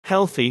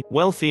Healthy,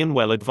 wealthy and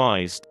well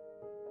advised.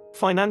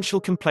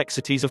 Financial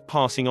complexities of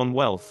passing on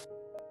wealth.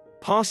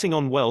 Passing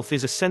on wealth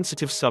is a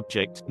sensitive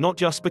subject, not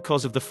just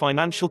because of the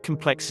financial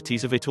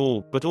complexities of it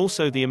all, but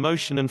also the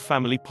emotion and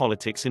family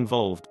politics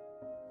involved.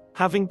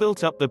 Having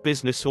built up their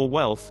business or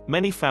wealth,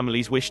 many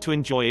families wish to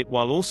enjoy it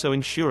while also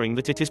ensuring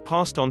that it is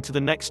passed on to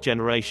the next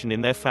generation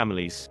in their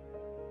families.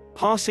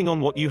 Passing on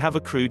what you have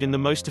accrued in the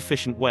most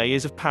efficient way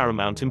is of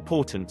paramount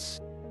importance.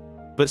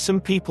 But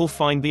some people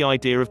find the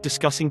idea of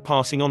discussing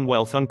passing on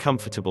wealth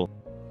uncomfortable.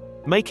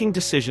 Making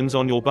decisions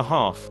on your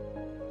behalf.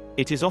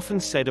 It is often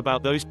said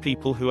about those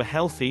people who are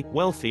healthy,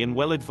 wealthy and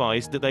well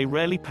advised that they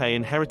rarely pay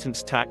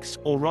inheritance tax,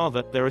 or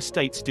rather, their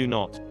estates do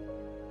not.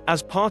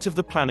 As part of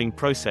the planning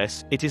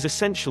process, it is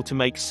essential to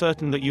make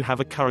certain that you have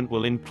a current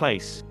will in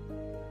place.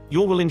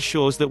 Your will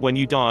ensures that when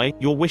you die,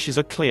 your wishes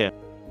are clear.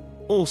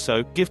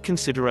 Also, give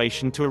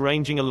consideration to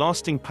arranging a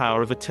lasting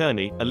power of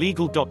attorney, a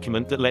legal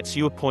document that lets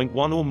you appoint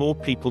one or more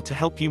people to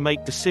help you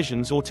make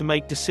decisions or to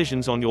make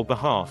decisions on your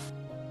behalf.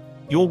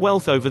 Your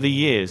wealth over the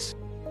years.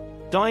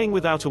 Dying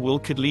without a will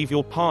could leave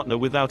your partner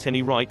without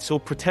any rights or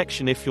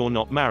protection if you're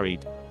not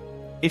married.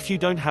 If you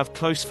don't have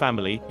close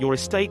family, your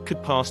estate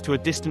could pass to a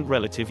distant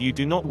relative you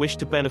do not wish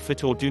to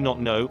benefit or do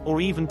not know, or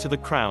even to the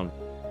crown.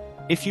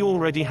 If you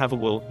already have a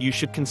will, you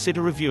should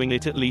consider reviewing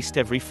it at least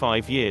every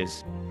 5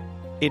 years.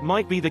 It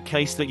might be the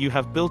case that you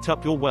have built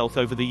up your wealth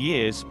over the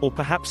years, or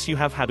perhaps you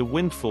have had a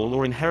windfall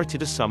or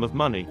inherited a sum of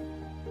money.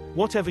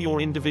 Whatever your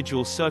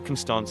individual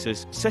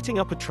circumstances, setting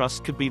up a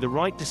trust could be the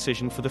right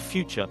decision for the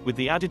future, with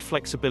the added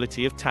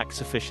flexibility of tax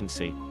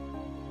efficiency.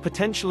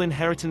 Potential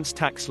inheritance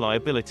tax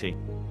liability.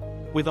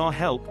 With our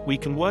help, we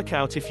can work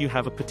out if you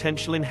have a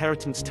potential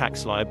inheritance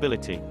tax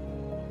liability.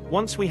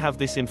 Once we have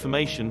this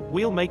information,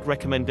 we'll make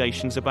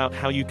recommendations about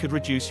how you could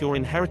reduce your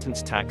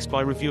inheritance tax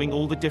by reviewing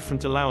all the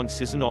different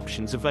allowances and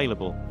options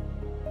available.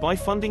 By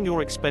funding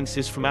your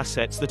expenses from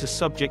assets that are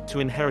subject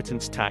to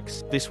inheritance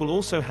tax, this will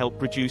also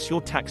help reduce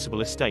your taxable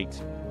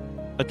estate.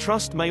 A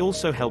trust may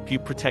also help you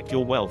protect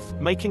your wealth,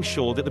 making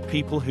sure that the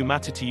people who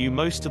matter to you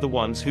most are the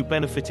ones who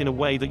benefit in a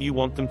way that you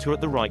want them to at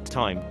the right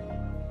time.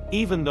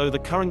 Even though the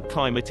current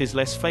climate is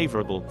less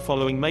favorable,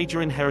 following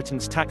major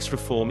inheritance tax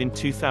reform in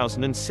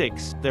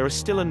 2006, there are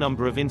still a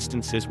number of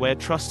instances where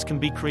trusts can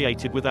be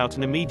created without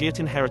an immediate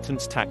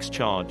inheritance tax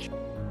charge.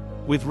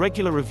 With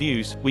regular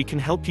reviews, we can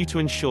help you to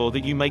ensure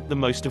that you make the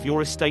most of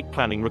your estate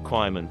planning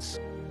requirements.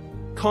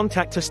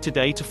 Contact us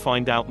today to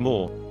find out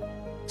more.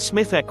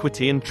 Smith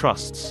Equity and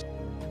Trusts.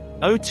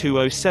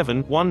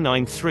 0207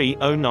 193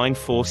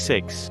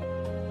 0946.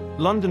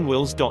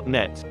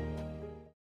 londonwills.net